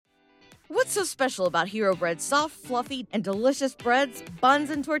What's so special about Hero Bread's soft, fluffy, and delicious breads, buns,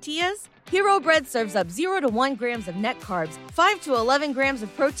 and tortillas? Hero Bread serves up 0 to 1 grams of net carbs, 5 to 11 grams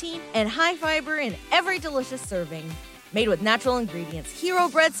of protein, and high fiber in every delicious serving. Made with natural ingredients, Hero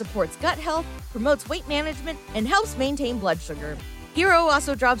Bread supports gut health, promotes weight management, and helps maintain blood sugar. Hero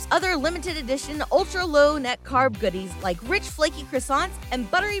also drops other limited edition ultra-low net carb goodies like rich flaky croissants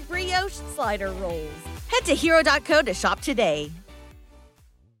and buttery brioche slider rolls. Head to hero.co to shop today.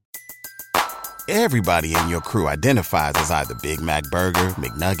 Everybody in your crew identifies as either Big Mac Burger,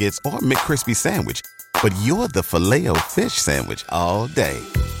 McNuggets, or McCrispy Sandwich. But you're the Filet-O-Fish Sandwich all day.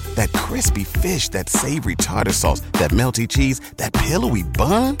 That crispy fish, that savory tartar sauce, that melty cheese, that pillowy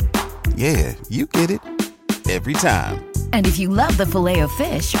bun. Yeah, you get it. Every time. And if you love the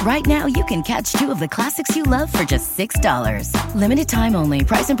Filet-O-Fish, right now you can catch 2 of the classics you love for just $6. Limited time only.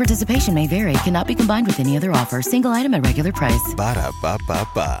 Price and participation may vary. Cannot be combined with any other offer. Single item at regular price.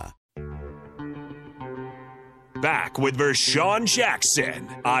 Ba-da-ba-ba-ba. Back with Vershawn Jackson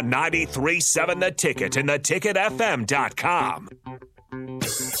on 93.7 The Ticket and theticketfm.com.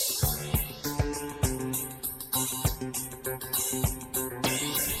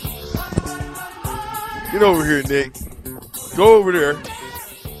 Get over here, Nick. Go over there.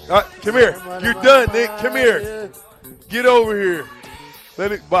 Come here. You're done, Nick. Come here. Get over here. Let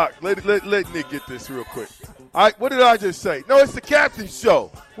Nick get this real quick. All right, what did I just say? No, it's the captain's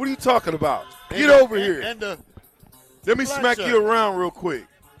show. What are you talking about? Get over here. Let me smack you around real quick.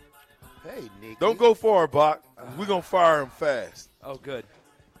 Hey, Nick. Don't go far, Bach. We're going to fire him fast. Oh, good.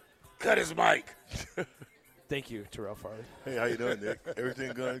 Cut his mic. Thank you, Terrell Farley. Hey, how you doing, Nick?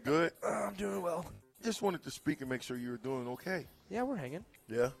 Everything going good? I'm doing well. Just wanted to speak and make sure you were doing okay. Yeah, we're hanging.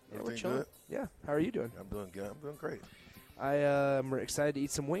 Yeah? We're Everything chilling. good? Yeah. How are you doing? I'm doing good. I'm doing great. I'm excited to eat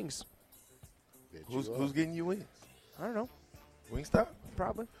some wings. Who's getting you wings? I don't know. Wingstop?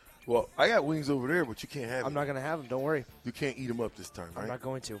 Probably. Well, I got wings over there, but you can't have them. I'm not going to have them. Don't worry. You can't eat them up this time, right? I'm not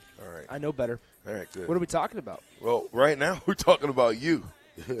going to. All right. I know better. All right, good. What are we talking about? Well, right now we're talking about you.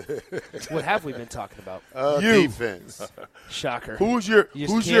 What have we been talking about? You. Defense. Shocker. Who's your? You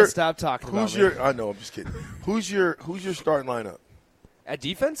who's can't your? stop talking about Who's me. your? I know. I'm just kidding. Who's your starting lineup? At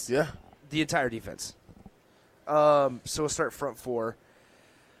defense? Yeah. The entire defense. So we'll start front four.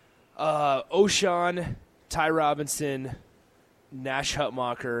 O'Shawn, Ty Robinson, Nash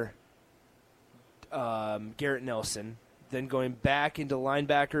Hutmacher, Garrett Nelson. Then going back into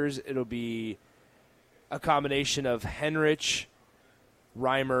linebackers, it'll be a combination of Henrich,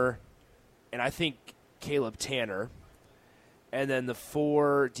 Reimer, and I think Caleb Tanner. And then the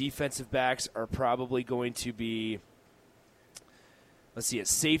 4 defensive backs are probably going to be, let's see, at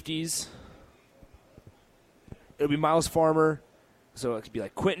safeties. It'll be Miles Farmer. So it could be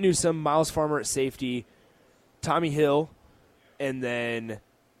like Quentin Newsome, Miles Farmer at safety, Tommy Hill, and then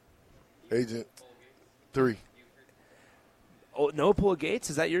Agent 3. Oh, no, Pula Gates.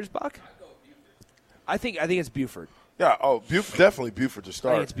 Is that yours, Buck? I think it's Buford. Yeah. Oh, definitely Buford to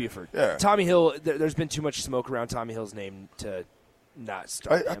start. I think it's Buford. Yeah. Tommy Hill. There's been too much smoke around Tommy Hill's name to not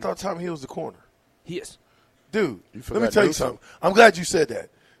start. I thought Tommy Hill was the corner. He is. Dude, let me tell you something. I'm glad you said that.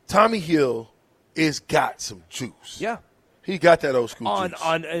 Tommy Hill is got some juice. Yeah. He got that old school juice.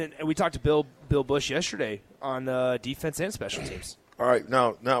 And we talked to Bill Bush yesterday on defense and special teams. All right,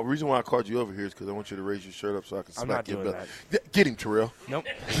 now, the reason why I called you over here is because I want you to raise your shirt up so I can smack your belt. Get him, Terrell. Nope.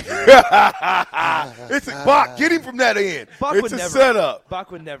 It's a Bach. Get him from that end. Bach it's would a never. setup. Bach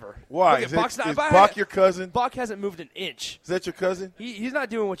would never. Why? Look, Is Bach your cousin? Bach hasn't moved an inch. Is that your cousin? He's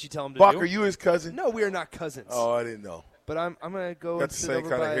not doing what you tell him to Bach, do. are you his cousin? No, we are not cousins. Oh, I didn't know. But I'm going to go Got and the sit same over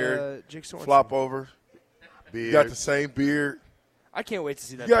kind by of hair. Jake Sorensen. Flop over. Beard. You got the same beard. I can't wait to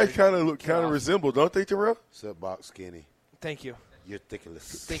see that. You guys beard. kind of resemble, don't they, Terrell? Except box skinny. Thank you. You're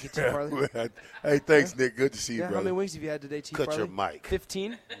thickless. Thank you, T. Farley. Hey, thanks, Nick. Good to see you, How brother. many wings have you had today, T. Cut Farley? your mic.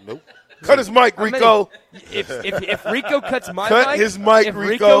 15? Nope. Cut his mic, Rico. If Rico cuts my Cut mic, his mic, if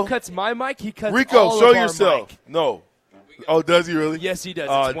Rico. cuts my mic, he cuts Rico, all show of our yourself. mic. No. Oh, does he really? Yes, he does.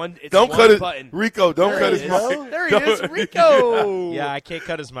 It's don't one cut button. it, Rico. Don't There cut he his is. mic. There he is, Rico. Yeah, I can't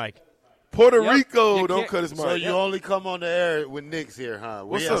cut his mic. Puerto Yep. Rico, You don't can't- cut his mic. So you only come on the air when Nick's here, huh?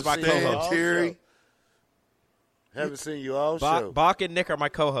 What's We up, haven't Stan, seen you all Terry? show. Haven't seen you all show. Bach and Nick are my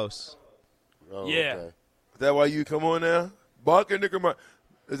co-hosts. Oh, Yeah. okay. Is that why you come on now? Bach and Nick are my.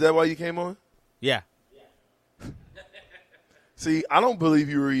 Is that why you came on? Yeah. See, I don't believe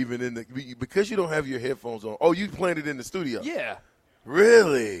you were even in the because you don't have your headphones on. Oh, you playing it in the studio? Yeah.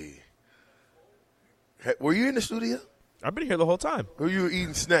 Really? Were you in the studio? I've been here the whole time. Or you were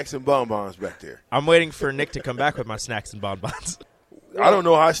eating snacks and bonbons back there? I'm waiting for Nick to come back with my snacks and bonbons. I don't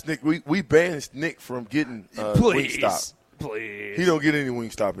know how Nick. We banned Nick from getting Please. Wingstop. Please. He don't get any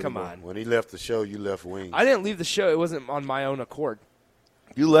Wingstop anymore. Come on. When he left the show, you left wings. I didn't leave the show. It wasn't on my own accord.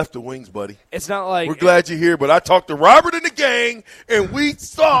 You left the wings, buddy. It's not like we're glad you're here, but I talked to Robert and the gang, and we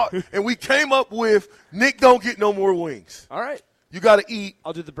saw and we came up with Nick don't get no more wings. All right. You got to eat.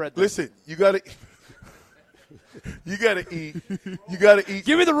 I'll do the bread then. Listen, you got to you got to eat. You got to eat.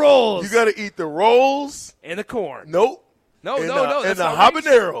 Give me the rolls. You got to eat the rolls. And the corn. Nope. No. And That's the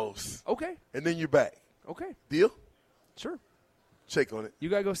outrageous. habaneros. Okay. And then you're back. Okay. Deal? Sure. Shake on it. You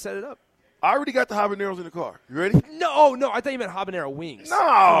got to go set it up. I already got the habaneros in the car. You ready? No. I thought you meant habanero wings. No, Come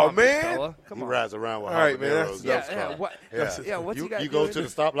on, man. big fella. Come He on. rides around with All right, man. habaneros. Yeah. What? Yeah. What's he got? You go to the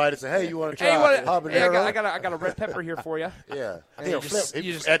stoplight and say, "Hey, you want to try Hey, habanero?" I got a red pepper here for you. Yeah. And He'll you flip. just-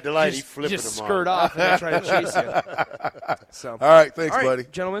 you just- At the light, you he flipping just them skirt on. off and then try to chase you. So. All right, thanks, All right, buddy.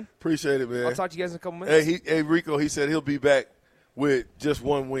 gentlemen. Appreciate it, man. I'll talk to you guys in a couple minutes. Hey, Rico, he said he'll be back with just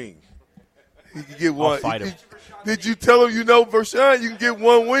one wing. He can get one. fight him. Did you tell him, Vershawn, you can get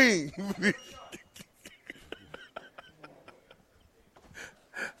one wing?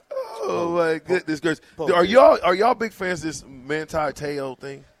 Oh my goodness gracious! Are y'all big fans of this Manti Te'o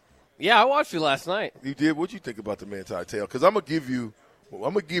thing? Yeah, I watched it last night. You did? What'd you think about the Manti Te'o? Because I'm gonna give you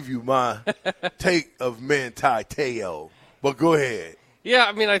my take of Manti Te'o. But go ahead. Yeah,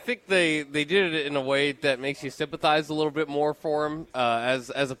 I mean, I think they did it in a way that makes you sympathize a little bit more for him, as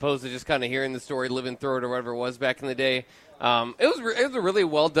opposed to just kind of hearing the story, living through it, or whatever it was back in the day. It was a really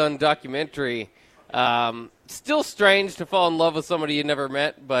well done documentary. Still strange to fall in love with somebody you never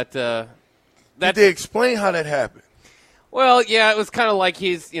met, but Did they explain how that happened? Well, yeah, it was kind of like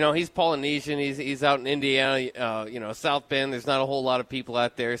he's Polynesian. He's out in Indiana, South Bend. There's not a whole lot of people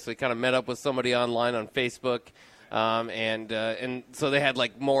out there, so he kind of met up with somebody online on Facebook, and so they had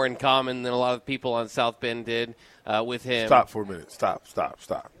like more in common than a lot of people on South Bend did with him. Stop for a minute. Stop.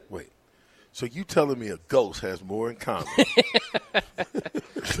 Wait. So you telling me a ghost has more in common?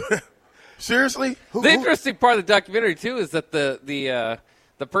 Seriously? The interesting part of the documentary too is that the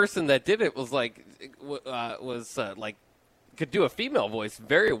person that did it was like could do a female voice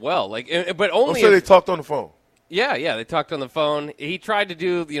very well, but only. So they talked on the phone. Yeah, they talked on the phone. He tried to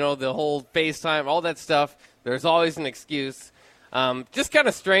do the whole FaceTime, all that stuff. There's always an excuse. Just kind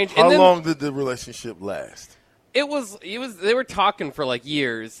of strange. How long did the relationship last? It was. They were talking for like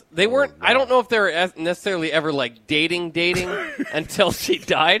years. They weren't. I don't know if they were necessarily ever like dating until she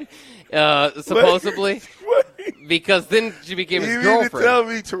died. Supposedly, because then she became his girlfriend. You mean to tell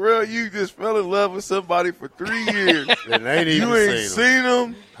me, Terrell, you just fell in love with somebody for 3 years and ain't even you ain't seen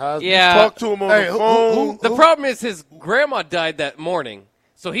him? Yeah, talk to him on the phone. The problem is his grandma died that morning,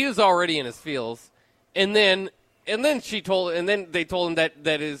 so he was already in his feels, and then they told him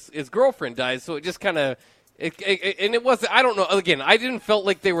that his girlfriend died. So it just kind of. And it wasn't. I don't know. Again, I didn't felt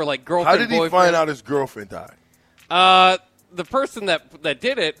like they were like girlfriend. How did he find out his girlfriend died? The person that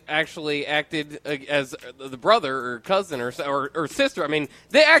did it actually acted as the brother or cousin or sister. I mean,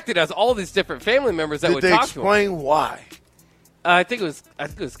 they acted as all these different family members that would talk to him. Did they explain why? I think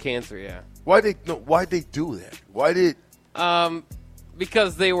it was cancer. Yeah. Why'd they do that? Why did?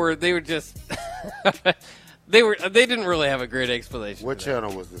 Because they were just they didn't really have a great explanation. What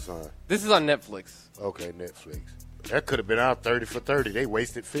channel was this on? This is on Netflix. Okay, Netflix. That could have been out 30 for 30. They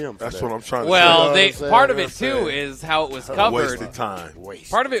wasted film. That's what I'm trying to say. Well, part of it too is how it was covered. Wasted time.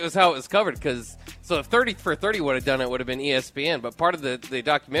 Part of it was how it was covered because if 30 for 30 would have done it, would have been ESPN. But part of the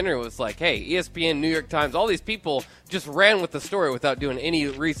documentary was like, hey, ESPN, New York Times, all these people just ran with the story without doing any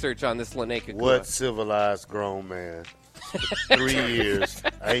research on this Lene Kekua. What civilized grown man? 3 years.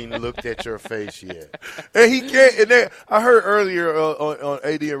 I ain't looked at your face yet. And he can't. And I heard earlier on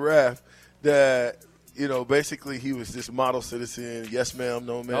AD and Raf that. Basically he was this model citizen, yes ma'am,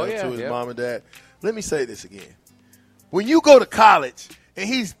 no ma'am, to his mom and dad. Let me say this again. When you go to college and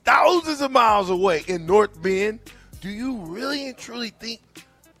he's thousands of miles away in North Bend, do you really and truly think –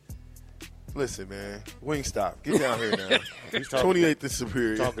 listen, man, Wingstop, get down here now. 28th is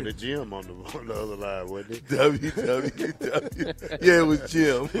Superior. Talking to Jim on the other line, wasn't he? www. Yeah, it was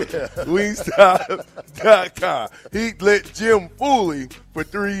Jim. Wingstop.com. He let Jim fool him for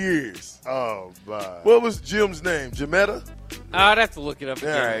 3 years. Oh, my. What was Jim's name? Jametta? I'd have to look it up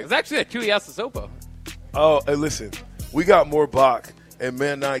again. All right. It was actually a Tuiasosopo. Oh, hey, listen. We got more Bach and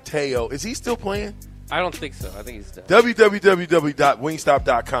Manti Te'o. Is he still playing? I don't think so. I think he's done.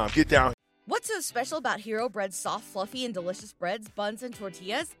 www.wingstop.com. Get down. What's so special about Hero Bread's soft, fluffy, and delicious breads, buns, and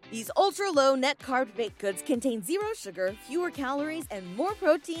tortillas? These ultra-low net-carb baked goods contain zero sugar, fewer calories, and more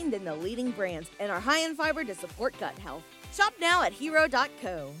protein than the leading brands, and are high in fiber to support gut health. Shop now at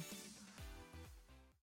hero.co.